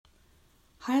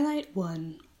Highlight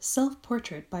 1.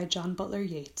 Self-Portrait by John Butler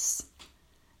Yeats.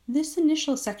 This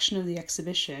initial section of the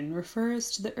exhibition refers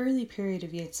to the early period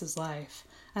of Yeats's life,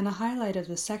 and a highlight of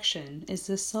this section is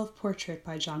this self-portrait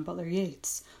by John Butler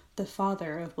Yeats, the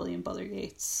father of William Butler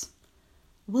Yeats.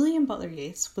 William Butler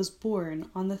Yeats was born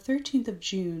on the 13th of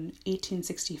June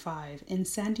 1865 in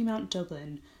Sandymount,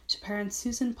 Dublin, to parents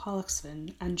Susan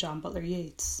Pollexfen and John Butler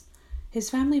Yeats.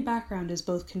 His family background is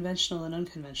both conventional and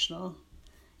unconventional.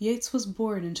 Yeats was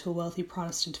born into a wealthy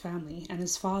Protestant family, and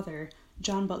his father,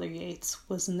 John Butler Yeats,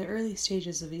 was in the early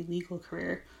stages of a legal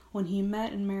career when he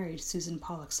met and married Susan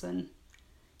Pollexfen.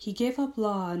 He gave up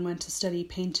law and went to study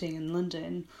painting in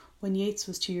London when Yeats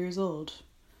was 2 years old.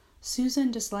 Susan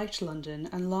disliked London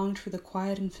and longed for the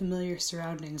quiet and familiar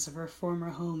surroundings of her former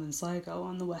home in Sligo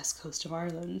on the west coast of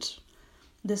Ireland.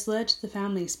 This led to the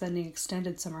family spending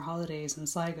extended summer holidays in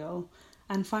Sligo,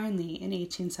 and finally, in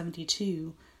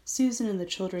 1872, Susan and the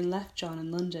children left John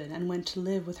in London and went to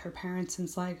live with her parents in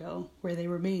Sligo, where they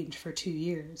remained for 2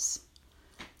 years.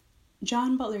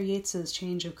 John Butler Yeats's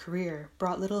change of career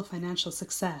brought little financial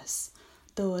success,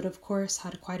 though it of course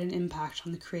had quite an impact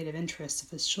on the creative interests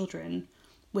of his children,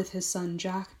 with his son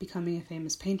Jack becoming a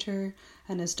famous painter,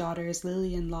 and his daughters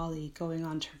Lily and Lolly going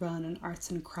on to run an arts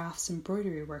and crafts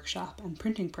embroidery workshop and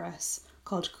printing press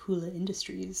called Coola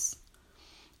Industries.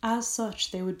 As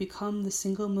such, they would become the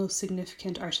single most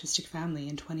significant artistic family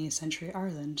in 20th century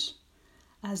Ireland.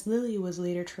 As Lily was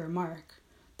later to remark,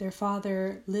 their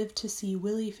father lived to see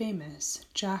Willie famous,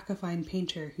 Jack a fine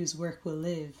painter whose work will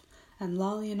live, and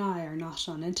Lolly and I are not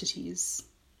nonentities.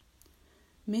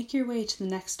 Make your way to the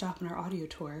next stop in our audio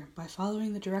tour by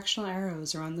following the directional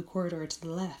arrows around the corridor to the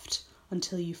left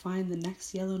until you find the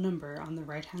next yellow number on the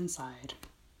right-hand side.